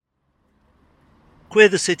Queer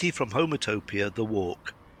the City from Homotopia, The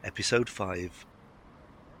Walk, Episode 5.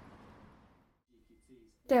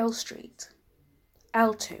 Dale Street,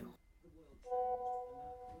 L2.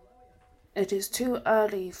 It is too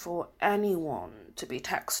early for anyone to be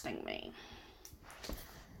texting me.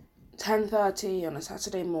 10:30 on a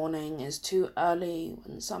Saturday morning is too early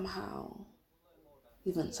when somehow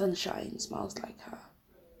even sunshine smells like her.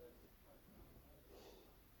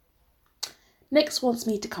 Nix wants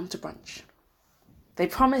me to come to brunch. They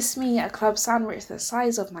promised me a club sandwich the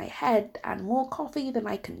size of my head and more coffee than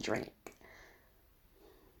I can drink.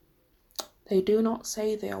 They do not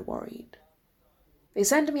say they are worried. They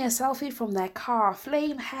send me a selfie from their car,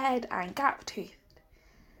 flame-haired and gap-toothed.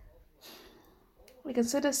 I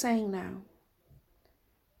consider saying no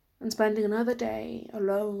and spending another day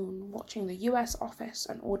alone watching the US office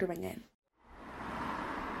and ordering in.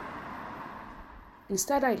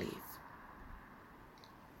 Instead, I leave.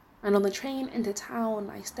 And on the train into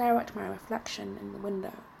town, I stare at my reflection in the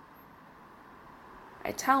window.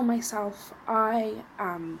 I tell myself I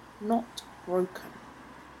am not broken.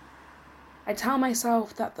 I tell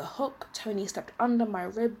myself that the hook Tony stepped under my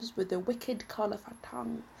ribs with the wicked curl of her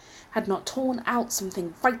tongue had not torn out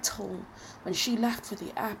something vital when she left for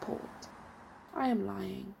the airport. I am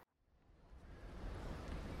lying.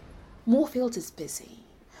 Moorfield is busy,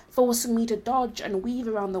 forcing me to dodge and weave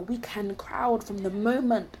around the weekend crowd from the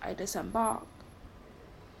moment I disembark.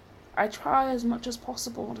 I try as much as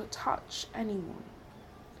possible to touch anyone.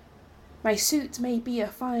 My suit may be a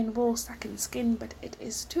fine raw second skin, but it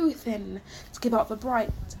is too thin to give out the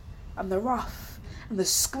bright and the rough and the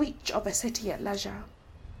screech of a city at leisure.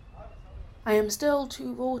 I am still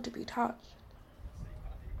too raw to be touched.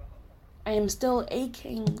 I am still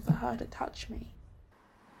aching for her to touch me.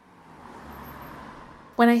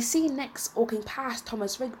 When I see Nix walking past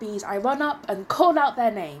Thomas Rigby's, I run up and call out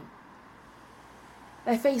their name.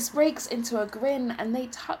 Their face breaks into a grin and they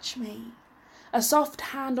touch me. A soft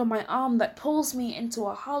hand on my arm that pulls me into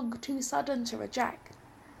a hug too sudden to reject.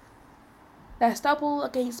 Their stubble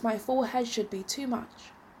against my forehead should be too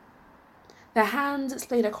much. Their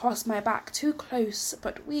hands laid across my back too close,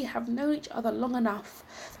 but we have known each other long enough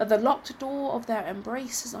that the locked door of their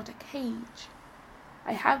embrace is not a cage.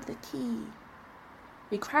 I have the key.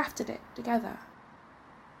 We crafted it together.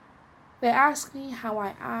 They ask me how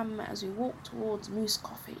I am as we walk towards Moose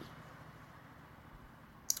Coffee.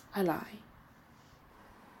 I lie.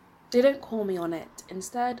 They don't call me on it,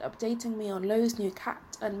 instead updating me on Lowe's new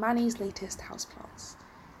cat and Manny's latest houseplants.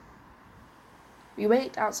 We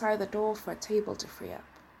wait outside the door for a table to free up.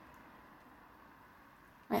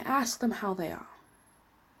 I ask them how they are.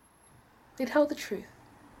 They tell the truth.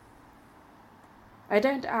 I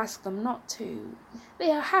don't ask them not to.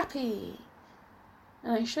 They are happy,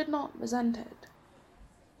 and I should not resent it.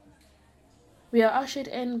 We are ushered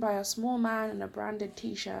in by a small man in a branded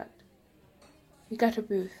t-shirt. We get a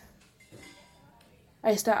booth.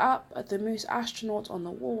 I stare up at the moose astronaut on the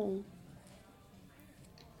wall.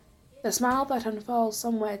 The smile that unfurls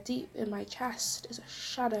somewhere deep in my chest is a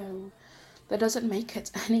shadow that doesn't make it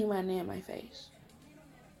anywhere near my face.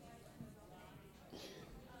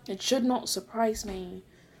 It should not surprise me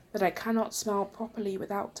that I cannot smell properly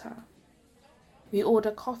without her. We order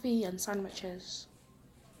coffee and sandwiches.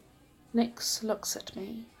 Nix looks at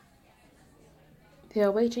me. They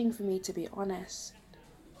are waiting for me to be honest.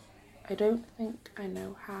 I don't think I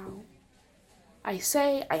know how. I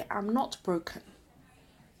say I am not broken.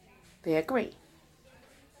 They agree.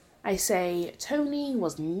 I say Tony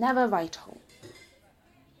was never vital.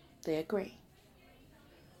 They agree.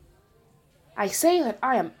 I say that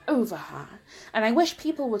I am over her, and I wish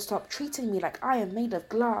people would stop treating me like I am made of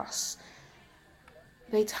glass.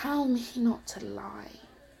 They tell me not to lie.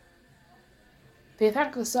 They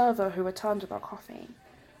thank the server who returned with our coffee.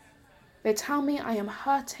 They tell me I am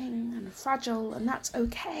hurting and fragile, and that's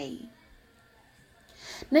okay.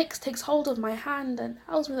 Nix takes hold of my hand and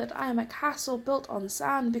tells me that I am a castle built on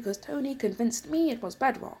sand because Tony convinced me it was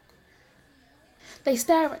bedrock. They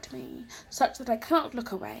stare at me, such that I cannot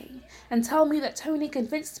look away, and tell me that Tony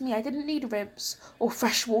convinced me I didn't need ribs or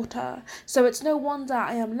fresh water, so it's no wonder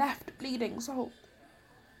I am left bleeding salt.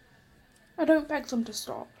 I don't beg them to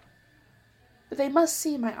stop. But they must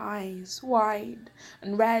see my eyes, wide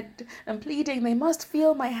and red and pleading. They must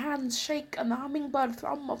feel my hands shake and the hummingbird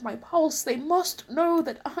thrum of my pulse. They must know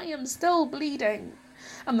that I am still bleeding,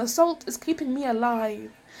 and the salt is keeping me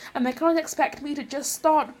alive, and they cannot expect me to just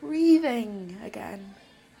start breathing again.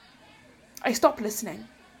 I stop listening.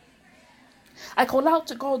 I call out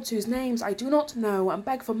to gods whose names I do not know and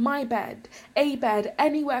beg for my bed, a bed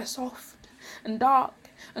anywhere soft and dark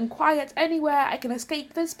and quiet anywhere I can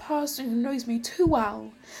escape this person who knows me too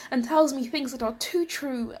well and tells me things that are too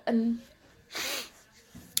true, and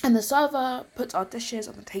the server puts our dishes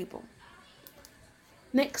on the table.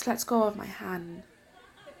 Nix lets go of my hand.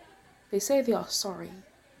 They say they are sorry.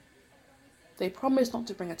 They promise not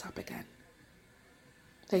to bring it up again.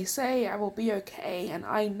 They say I will be okay, and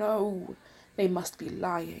I know they must be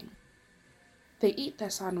lying. They eat their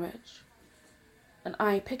sandwich, and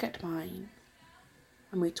I pick at mine,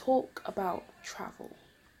 and we talk about travel.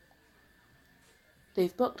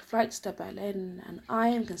 They've booked flights to Berlin, and I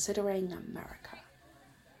am considering America.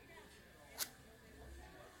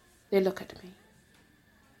 They look at me.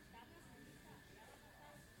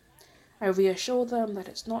 I reassure them that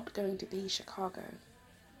it's not going to be Chicago.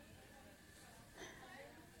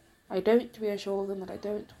 I don't reassure them that I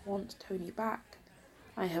don't want Tony back.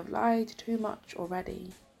 I have lied too much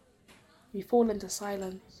already. We fall into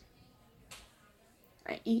silence.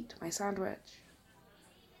 I eat my sandwich.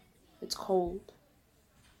 It's cold.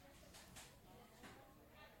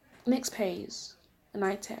 Nix pays, and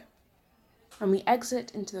I tip, and we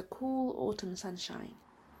exit into the cool autumn sunshine.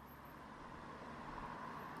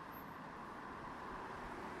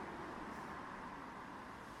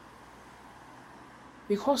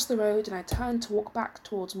 We cross the road, and I turn to walk back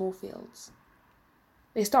towards Moorfields.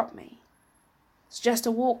 They stop me, suggest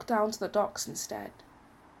a walk down to the docks instead.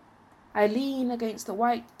 I lean against the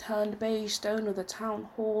white turned beige stone of the town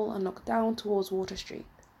hall and look down towards Water Street.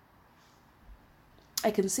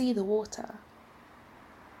 I can see the water.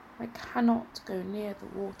 I cannot go near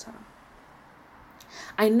the water.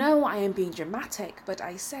 I know I am being dramatic, but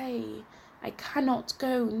I say I cannot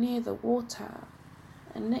go near the water,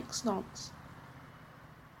 and Nix nods.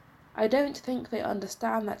 I don't think they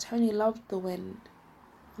understand that Tony loved the wind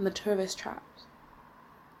and the tourist traps,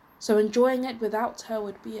 so enjoying it without her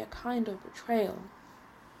would be a kind of betrayal.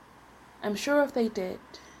 I'm sure if they did,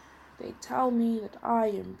 they'd tell me that I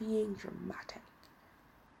am being dramatic.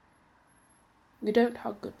 We don't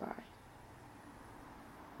hug goodbye.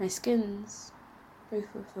 My skins,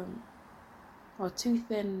 both of them, are too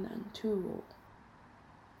thin and too raw.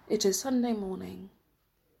 It is Sunday morning,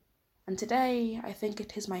 and today I think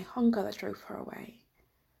it is my hunger that drove her away.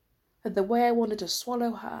 That the way I wanted to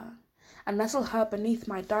swallow her and nestle her beneath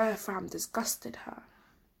my diaphragm disgusted her.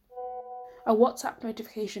 A WhatsApp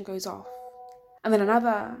notification goes off, and then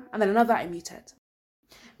another, I mute it.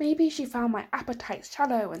 Maybe she found my appetite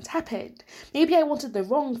shallow and tepid. Maybe I wanted the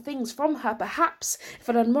wrong things from her. Perhaps if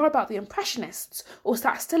I learned more about the Impressionists, or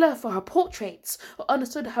sat stiller for her portraits, or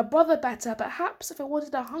understood her brother better. Perhaps if I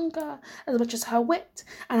wanted her hunger as much as her wit,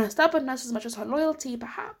 and her stubbornness as much as her loyalty.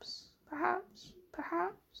 Perhaps.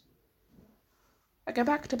 I go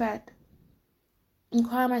back to bed and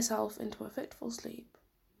cry myself into a fitful sleep.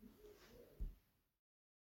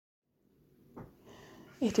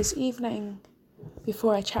 It is evening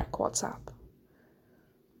before I check WhatsApp.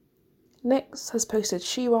 Nix has posted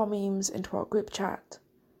She-Ra memes into our group chat.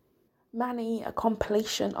 Manny a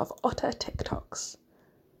compilation of otter TikToks.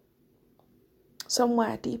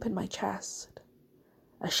 Somewhere deep in my chest,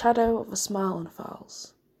 a shadow of a smile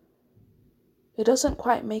unfurls. It doesn't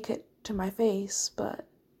quite make it to my face, but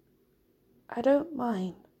I don't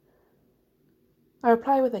mind. I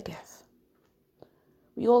reply with a gif.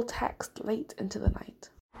 We all text late into the night.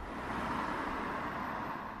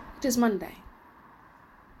 It is Monday.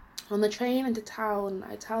 On the train into town,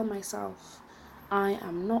 I tell myself I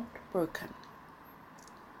am not broken.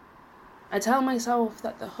 I tell myself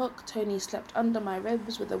that the hook Tony slipped under my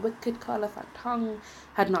ribs with a wicked curl of her tongue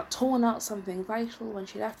had not torn out something vital when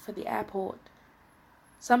she left for the airport.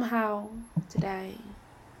 Somehow, today,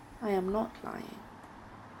 I am not lying.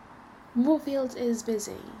 Moorfields is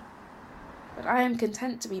busy, but I am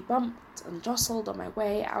content to be bumped and jostled on my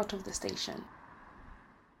way out of the station.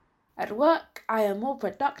 At work, I am more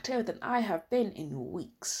productive than I have been in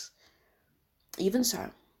weeks. Even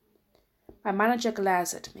so, my manager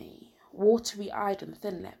glares at me, watery-eyed and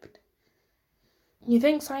thin-lipped. He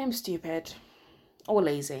thinks I am stupid, or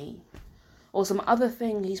lazy, or some other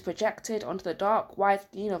thing he's projected onto the dark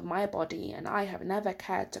white gleam of my body, and I have never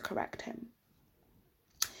cared to correct him.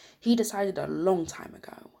 He decided a long time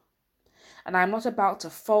ago, and I am not about to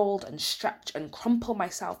fold and stretch and crumple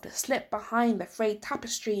myself to slip behind the frayed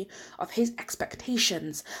tapestry of his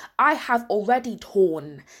expectations. I have already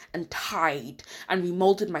torn and tied and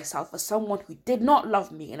remolded myself as someone who did not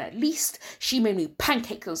love me, and at least she made me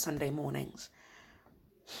pancakes on Sunday mornings.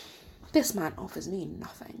 This man offers me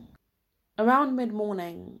nothing. Around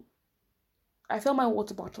mid-morning, I fill my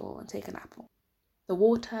water bottle and take an apple. The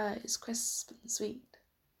water is crisp and sweet.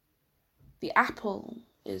 The apple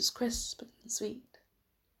is crisp and sweet.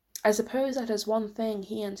 I suppose that is one thing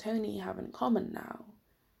he and Tony have in common now.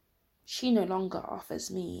 She no longer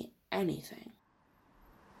offers me anything.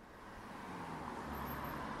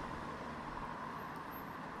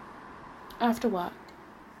 After work,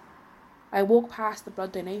 I walk past the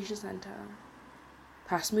blood donation centre,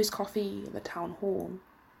 past Moose Coffee and the town hall.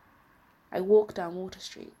 I walk down Water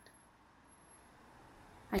Street.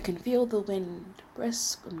 I can feel the wind,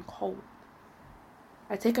 brisk and cold.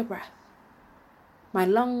 I take a breath, my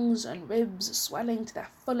lungs and ribs swelling to their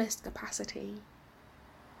fullest capacity.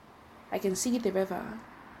 I can see the river,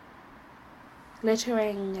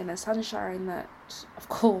 glittering in a sunshine that, of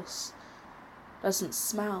course, doesn't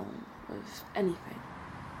smell of anything.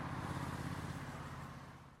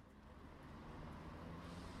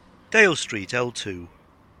 Dale Street, L2.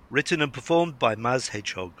 Written and performed by Maz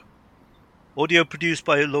Hedgehog. Audio produced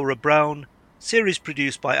by Laura Brown. Series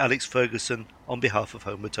produced by Alex Ferguson on behalf of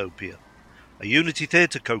Homotopia. A Unity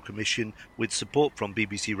Theatre co-commission with support from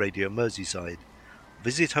BBC Radio Merseyside.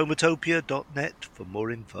 Visit homotopia.net for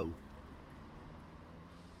more info.